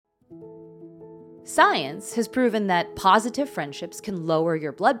Science has proven that positive friendships can lower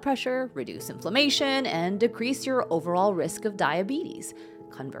your blood pressure, reduce inflammation, and decrease your overall risk of diabetes.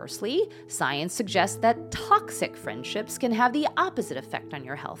 Conversely, science suggests that toxic friendships can have the opposite effect on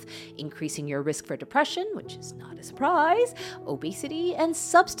your health, increasing your risk for depression, which is not a surprise, obesity, and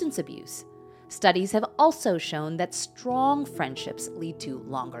substance abuse. Studies have also shown that strong friendships lead to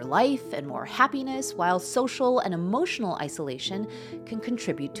longer life and more happiness, while social and emotional isolation can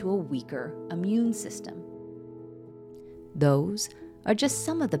contribute to a weaker immune system. Those are just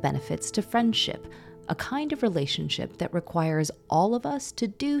some of the benefits to friendship, a kind of relationship that requires all of us to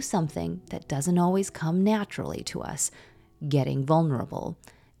do something that doesn't always come naturally to us, getting vulnerable.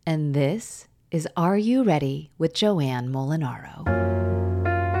 And this is Are You Ready with Joanne Molinaro.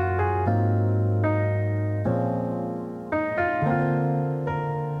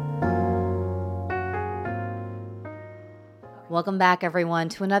 Welcome back, everyone,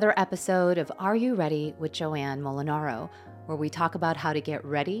 to another episode of Are You Ready with Joanne Molinaro, where we talk about how to get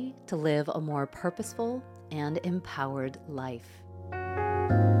ready to live a more purposeful and empowered life.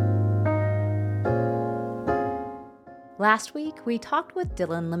 Last week, we talked with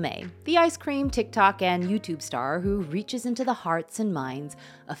Dylan LeMay, the ice cream, TikTok, and YouTube star who reaches into the hearts and minds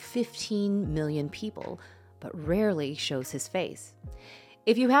of 15 million people, but rarely shows his face.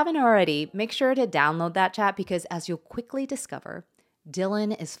 If you haven't already, make sure to download that chat because, as you'll quickly discover,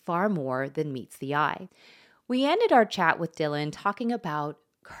 Dylan is far more than meets the eye. We ended our chat with Dylan talking about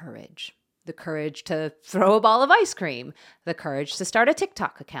courage. The courage to throw a ball of ice cream, the courage to start a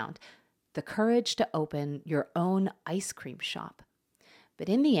TikTok account, the courage to open your own ice cream shop. But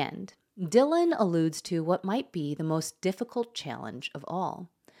in the end, Dylan alludes to what might be the most difficult challenge of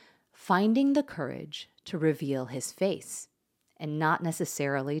all: finding the courage to reveal his face, and not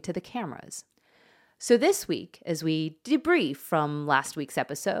necessarily to the cameras. So this week, as we debrief from last week's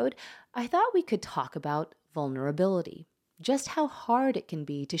episode, I thought we could talk about vulnerability, just how hard it can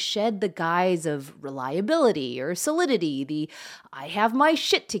be to shed the guise of reliability or solidity, the I have my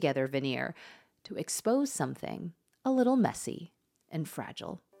shit together veneer, to expose something a little messy and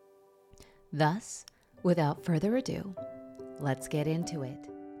fragile. Thus, without further ado, let's get into it.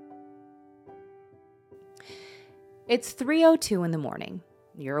 It's 3:02 in the morning.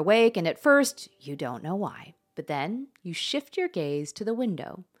 You're awake, and at first, you don't know why. But then, you shift your gaze to the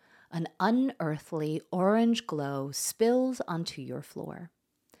window. An unearthly orange glow spills onto your floor.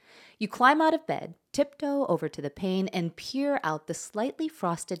 You climb out of bed, tiptoe over to the pane, and peer out the slightly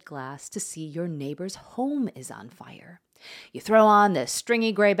frosted glass to see your neighbor's home is on fire. You throw on the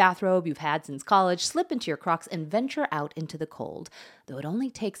stringy gray bathrobe you've had since college, slip into your Crocs, and venture out into the cold. Though it only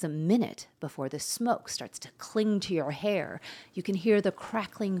takes a minute before the smoke starts to cling to your hair, you can hear the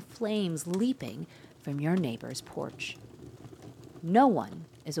crackling flames leaping from your neighbor's porch. No one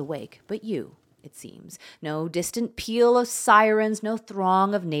is awake but you, it seems. No distant peal of sirens, no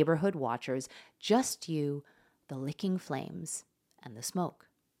throng of neighborhood watchers, just you, the licking flames, and the smoke.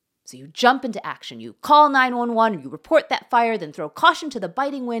 So you jump into action. You call 911, you report that fire, then throw caution to the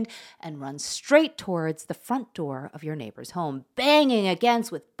biting wind and run straight towards the front door of your neighbor's home, banging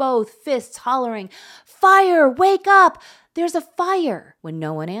against with both fists, hollering, "Fire! Wake up! There's a fire!" When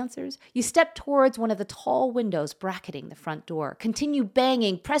no one answers, you step towards one of the tall windows bracketing the front door. Continue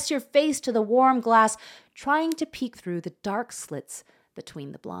banging, press your face to the warm glass, trying to peek through the dark slits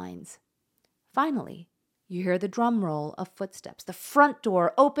between the blinds. Finally, you hear the drum roll of footsteps. The front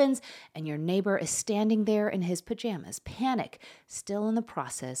door opens, and your neighbor is standing there in his pajamas, panic still in the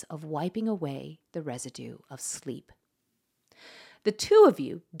process of wiping away the residue of sleep. The two of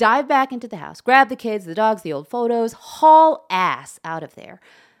you dive back into the house, grab the kids, the dogs, the old photos, haul ass out of there.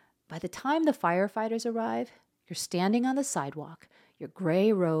 By the time the firefighters arrive, you're standing on the sidewalk, your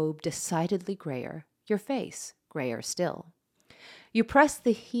gray robe decidedly grayer, your face grayer still. You press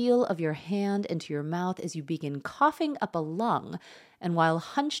the heel of your hand into your mouth as you begin coughing up a lung, and while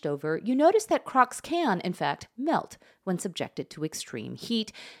hunched over, you notice that Crocs can, in fact, melt when subjected to extreme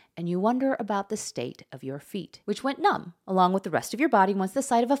heat, and you wonder about the state of your feet, which went numb, along with the rest of your body once the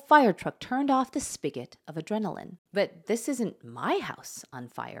sight of a fire truck turned off the spigot of adrenaline. But this isn't my house on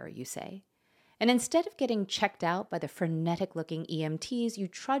fire, you say. And instead of getting checked out by the frenetic-looking EMTs, you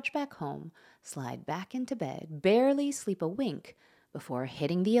trudge back home, slide back into bed, barely sleep a wink, before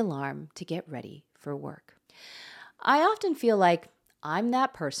hitting the alarm to get ready for work. I often feel like I'm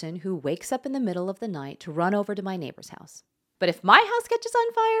that person who wakes up in the middle of the night to run over to my neighbor's house. But if my house catches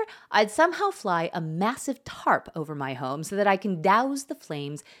on fire, I'd somehow fly a massive tarp over my home so that I can douse the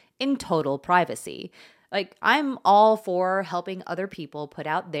flames in total privacy. Like, I'm all for helping other people put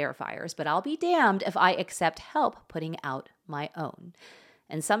out their fires, but I'll be damned if I accept help putting out my own.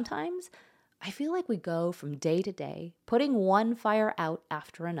 And sometimes I feel like we go from day to day, putting one fire out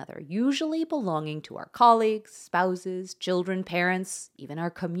after another, usually belonging to our colleagues, spouses, children, parents, even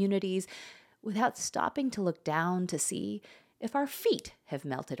our communities, without stopping to look down to see if our feet have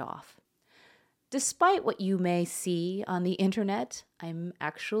melted off. Despite what you may see on the internet, I'm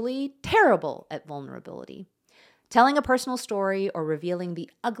actually terrible at vulnerability. Telling a personal story or revealing the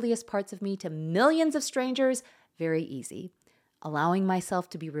ugliest parts of me to millions of strangers, very easy. Allowing myself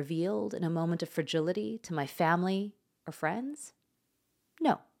to be revealed in a moment of fragility to my family or friends?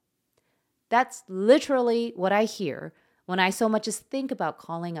 No. That's literally what I hear when I so much as think about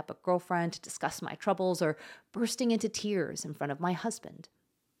calling up a girlfriend to discuss my troubles or bursting into tears in front of my husband.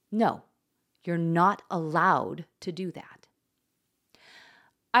 No, you're not allowed to do that.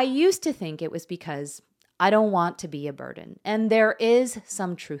 I used to think it was because I don't want to be a burden, and there is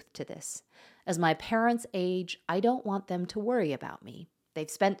some truth to this. As my parents age, I don't want them to worry about me. They've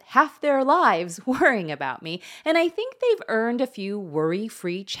spent half their lives worrying about me, and I think they've earned a few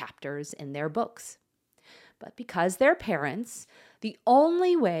worry-free chapters in their books. But because they're parents, the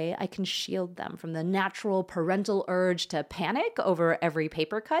only way I can shield them from the natural parental urge to panic over every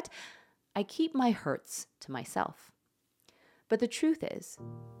paper cut, I keep my hurts to myself. But the truth is,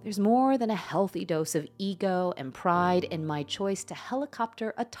 there's more than a healthy dose of ego and pride in my choice to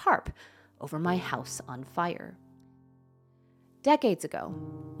helicopter a tarp over my house on fire. Decades ago,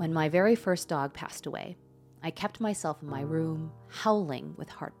 when my very first dog passed away, I kept myself in my room, howling with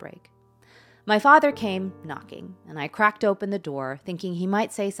heartbreak. My father came knocking, and I cracked open the door, thinking he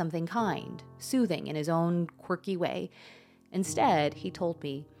might say something kind, soothing in his own quirky way. Instead, he told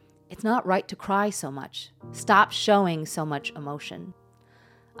me, "It's not right to cry so much. Stop showing so much emotion."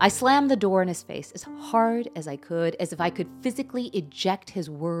 I slammed the door in his face as hard as I could, as if I could physically eject his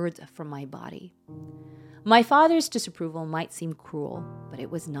words from my body. My father's disapproval might seem cruel, but it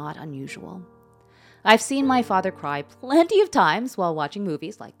was not unusual. I've seen my father cry plenty of times while watching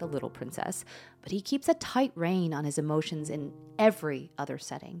movies like The Little Princess, but he keeps a tight rein on his emotions in every other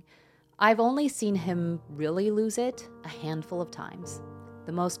setting. I've only seen him really lose it a handful of times,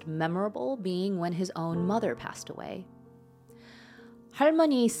 the most memorable being when his own mother passed away.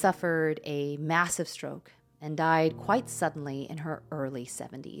 Halmoni suffered a massive stroke and died quite suddenly in her early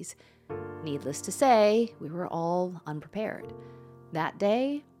 70s. Needless to say, we were all unprepared. That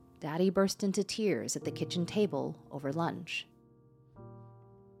day, Daddy burst into tears at the kitchen table over lunch.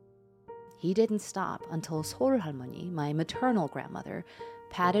 He didn't stop until Sol Halmoni, my maternal grandmother,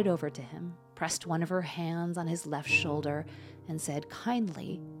 padded over to him, pressed one of her hands on his left shoulder, and said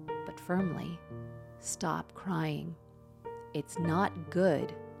kindly but firmly, "Stop crying. It's not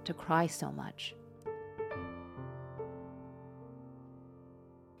good to cry so much."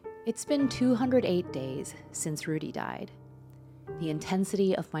 It's been 208 days since Rudy died. The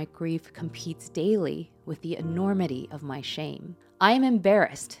intensity of my grief competes daily with the enormity of my shame. I am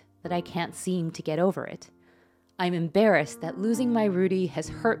embarrassed that I can't seem to get over it. I'm embarrassed that losing my Rudy has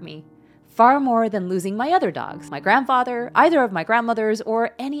hurt me far more than losing my other dogs, my grandfather, either of my grandmothers,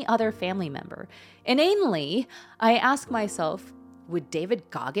 or any other family member. Inanely, I ask myself, would David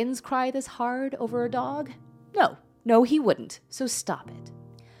Goggins cry this hard over a dog? No, he wouldn't, so stop it.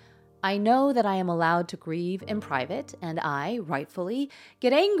 I know that I am allowed to grieve in private, and I, rightfully,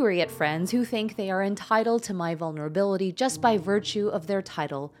 get angry at friends who think they are entitled to my vulnerability just by virtue of their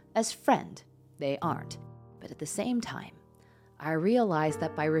title as friend. They aren't. But at the same time, I realize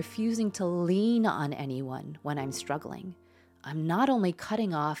that by refusing to lean on anyone when I'm struggling, I'm not only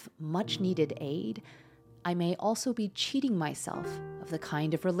cutting off much-needed aid, I may also be cheating myself of the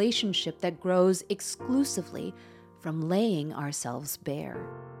kind of relationship that grows exclusively from laying ourselves bare.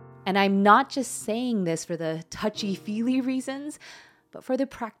 And I'm not just saying this for the touchy-feely reasons, but for the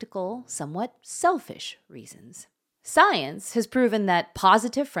practical, somewhat selfish reasons. Science has proven that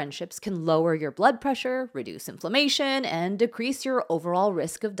positive friendships can lower your blood pressure, reduce inflammation, and decrease your overall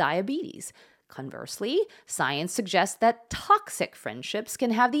risk of diabetes. Conversely, science suggests that toxic friendships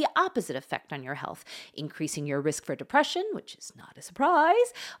can have the opposite effect on your health, increasing your risk for depression, which is not a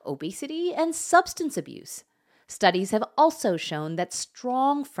surprise, obesity, and substance abuse. Studies have also shown that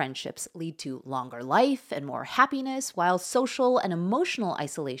strong friendships lead to longer life and more happiness, while social and emotional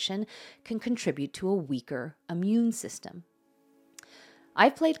isolation can contribute to a weaker immune system.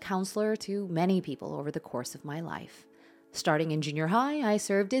 I've played counselor to many people over the course of my life. Starting in junior high, I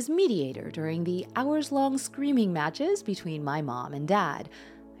served as mediator during the hours-long screaming matches between my mom and dad.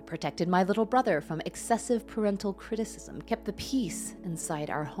 I protected my little brother from excessive parental criticism, kept the peace inside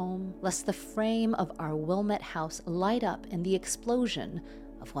our home, lest the frame of our Wilmette house light up in the explosion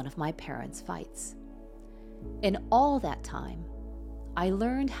of one of my parents' fights. In all that time, I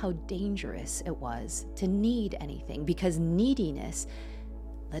learned how dangerous it was to need anything because neediness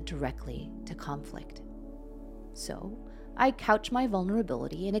led directly to conflict. So, I couch my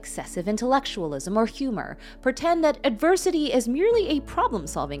vulnerability in excessive intellectualism or humor, pretend that adversity is merely a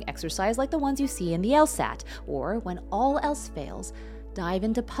problem-solving exercise like the ones you see in the LSAT, or when all else fails, dive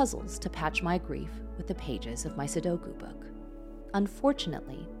into puzzles to patch my grief with the pages of my Sudoku book.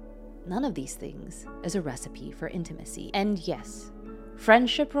 Unfortunately, none of these things is a recipe for intimacy. And yes,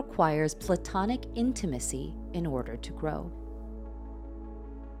 friendship requires platonic intimacy in order to grow.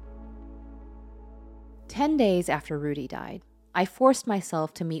 10 days after Rudy died, I forced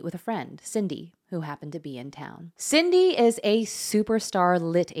myself to meet with a friend, Cindy, who happened to be in town. Cindy is a superstar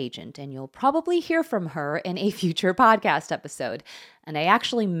lit agent, and you'll probably hear from her in a future podcast episode. And I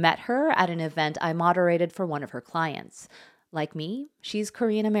actually met her at an event I moderated for one of her clients. Like me, she's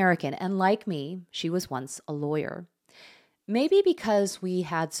Korean American, and like me, she was once a lawyer. Maybe because we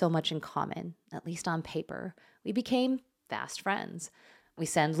had so much in common, at least on paper, we became fast friends. We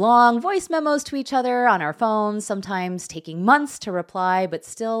send long voice memos to each other on our phones, sometimes taking months to reply, but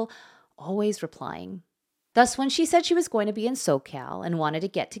still always replying. Thus, when she said she was going to be in SoCal and wanted to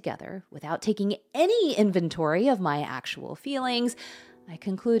get together without taking any inventory of my actual feelings, I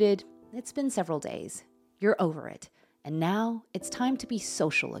concluded, it's been several days. You're over it. And now it's time to be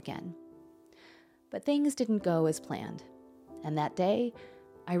social again. But things didn't go as planned. And that day,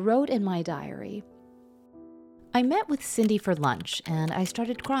 I wrote in my diary, I met with Cindy for lunch, and I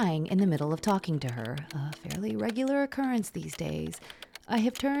started crying in the middle of talking to her, a fairly regular occurrence these days. I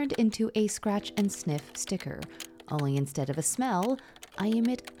have turned into a scratch and sniff sticker, only instead of a smell, I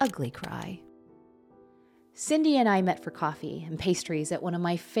emit ugly cry. Cindy and I met for coffee and pastries at one of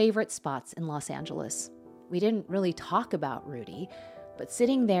my favorite spots in Los Angeles. We didn't really talk about Rudy, but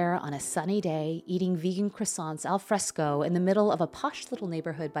sitting there on a sunny day, eating vegan croissants al fresco in the middle of a posh little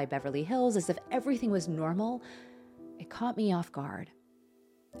neighborhood by Beverly Hills as if everything was normal, it caught me off guard.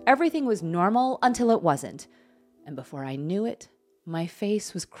 Everything was normal until it wasn't, and before I knew it, my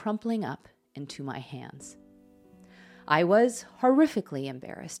face was crumpling up into my hands. I was horrifically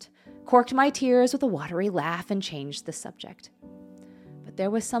embarrassed, corked my tears with a watery laugh, and changed the subject. But there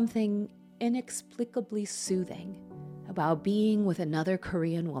was something inexplicably soothing about being with another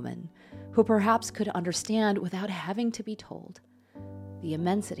Korean woman who perhaps could understand without having to be told the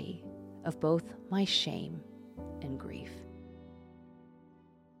immensity of both my shame and grief.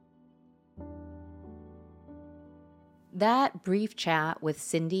 That brief chat with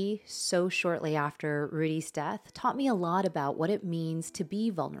Cindy so shortly after Rudy's death taught me a lot about what it means to be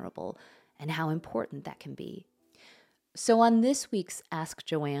vulnerable and how important that can be. So on this week's Ask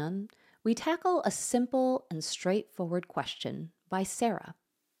Joanne, we tackle a simple and straightforward question by Sarah.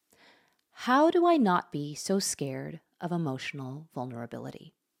 How do I not be so scared of emotional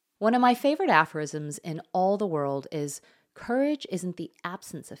vulnerability? One of my favorite aphorisms in all the world is, courage isn't the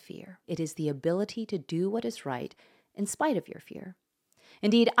absence of fear. It is the ability to do what is right in spite of your fear.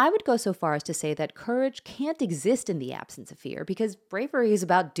 Indeed, I would go so far as to say that courage can't exist in the absence of fear because bravery is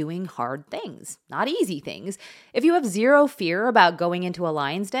about doing hard things, not easy things. If you have zero fear about going into a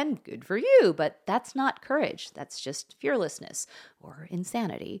lion's den, good for you, but that's not courage. That's just fearlessness or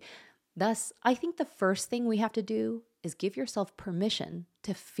insanity. Thus, I think the first thing we have to do is give yourself permission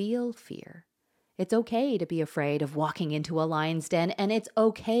to feel fear. It's okay to be afraid of walking into a lion's den, and it's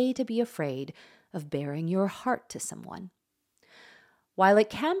okay to be afraid of baring your heart to someone. While it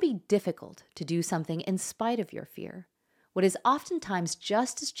can be difficult to do something in spite of your fear, what is oftentimes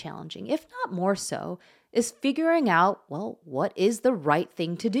just as challenging, if not more so, is figuring out, what is the right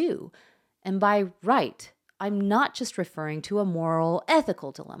thing to do? And by right, I'm not just referring to a moral,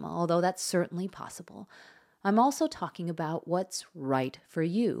 ethical dilemma, although that's certainly possible. I'm also talking about what's right for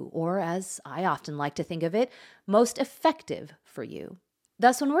you, or as I often like to think of it, most effective for you.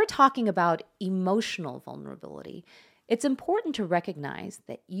 Thus, when we're talking about emotional vulnerability, it's important to recognize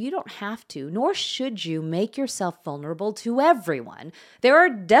that you don't have to, nor should you, make yourself vulnerable to everyone. There are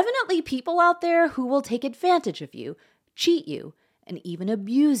definitely people out there who will take advantage of you, cheat you, and even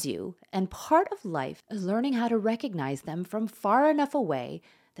abuse you. And part of life is learning how to recognize them from far enough away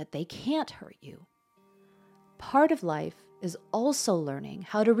that they can't hurt you. Part of life is also learning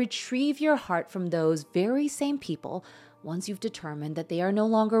how to retrieve your heart from those very same people once you've determined that they are no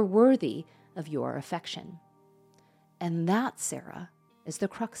longer worthy of your affection. And that, Sarah, is the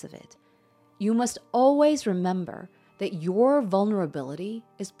crux of it. You must always remember that your vulnerability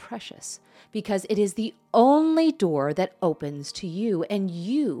is precious because it is the only door that opens to you, and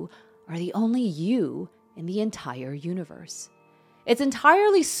you are the only you in the entire universe. It's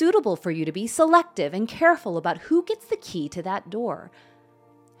entirely suitable for you to be selective and careful about who gets the key to that door.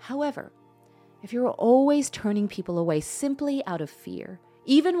 However, if you're always turning people away simply out of fear,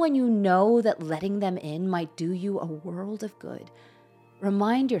 even when you know that letting them in might do you a world of good,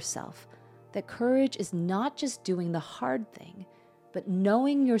 remind yourself that courage is not just doing the hard thing, but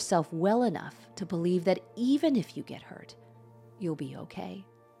knowing yourself well enough to believe that even if you get hurt, you'll be okay.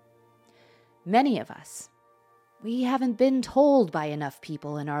 Many of us, we haven't been told by enough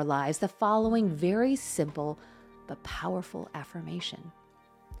people in our lives the following very simple but powerful affirmation.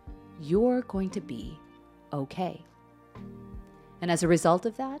 You're going to be okay. And as a result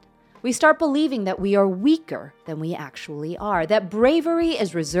of that, we start believing that we are weaker than we actually are, that bravery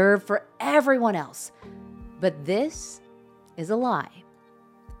is reserved for everyone else. But this is a lie.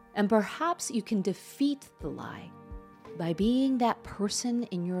 And perhaps you can defeat the lie by being that person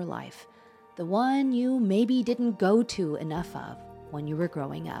in your life, the one you maybe didn't go to enough of when you were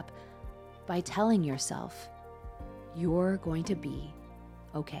growing up, by telling yourself, you're going to be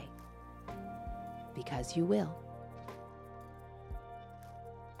okay. Because you will.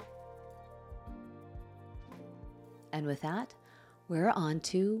 And with that, we're on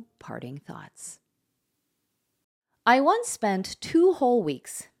to parting thoughts. I once spent 2 whole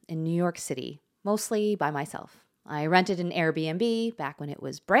weeks in New York City, mostly by myself. I rented an Airbnb back when it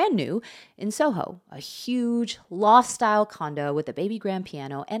was brand new in Soho, a huge loft-style condo with a baby grand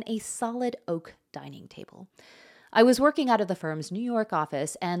piano and a solid oak dining table. I was working out of the firm's New York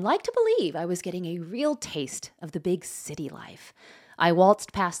office and like to believe I was getting a real taste of the big city life. I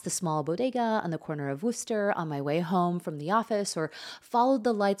waltzed past the small bodega on the corner of Worcester on my way home from the office, or followed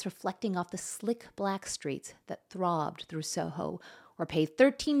the lights reflecting off the slick black streets that throbbed through Soho, or paid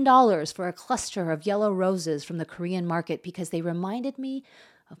 $13 for a cluster of yellow roses from the Korean market because they reminded me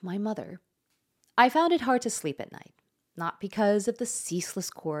of my mother. I found it hard to sleep at night, not because of the ceaseless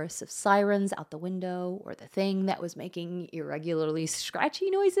chorus of sirens out the window or the thing that was making irregularly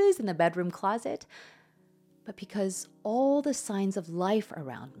scratchy noises in the bedroom closet, but because all the signs of life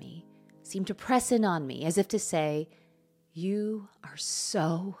around me seemed to press in on me as if to say, you are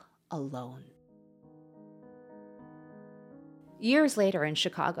so alone. Years later in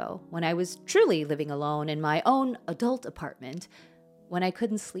Chicago, when I was truly living alone in my own adult apartment, when I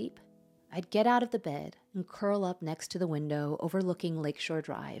couldn't sleep, I'd get out of the bed and curl up next to the window overlooking Lakeshore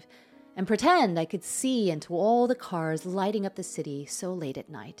Drive and pretend I could see into all the cars lighting up the city so late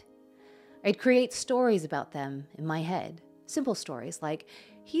at night. I'd create stories about them in my head, simple stories like,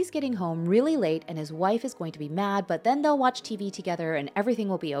 he's getting home really late and his wife is going to be mad, but then they'll watch TV together and everything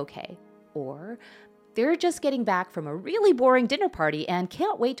will be okay. Or, they're just getting back from a really boring dinner party and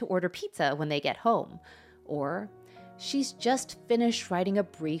can't wait to order pizza when they get home. Or, she's just finished writing a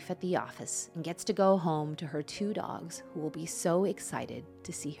brief at the office and gets to go home to her 2 dogs who will be so excited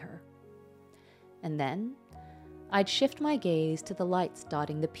to see her. And then, I'd shift my gaze to the lights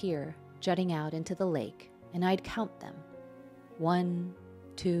dotting the pier, jutting out into the lake, and I'd count them. 1,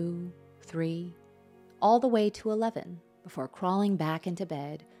 2, 3, all the way to 11, before crawling back into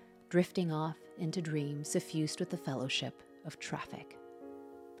bed, drifting off into dreams suffused with the fellowship of traffic.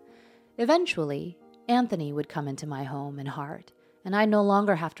 Eventually, Anthony would come into my home and heart, and I'd no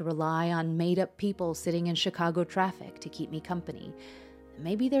longer have to rely on made-up people sitting in Chicago traffic to keep me company.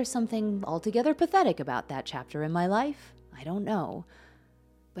 Maybe there's something altogether pathetic about that chapter in my life. I don't know.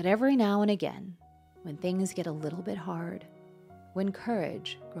 But every now and again, when things get a little bit hard, when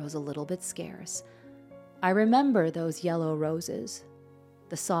courage grows a little bit scarce, I remember those yellow roses,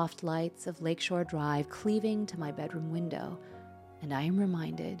 the soft lights of Lakeshore Drive cleaving to my bedroom window, and I am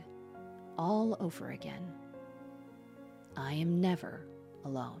reminded, all over again, I am never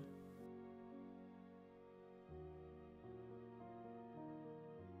alone.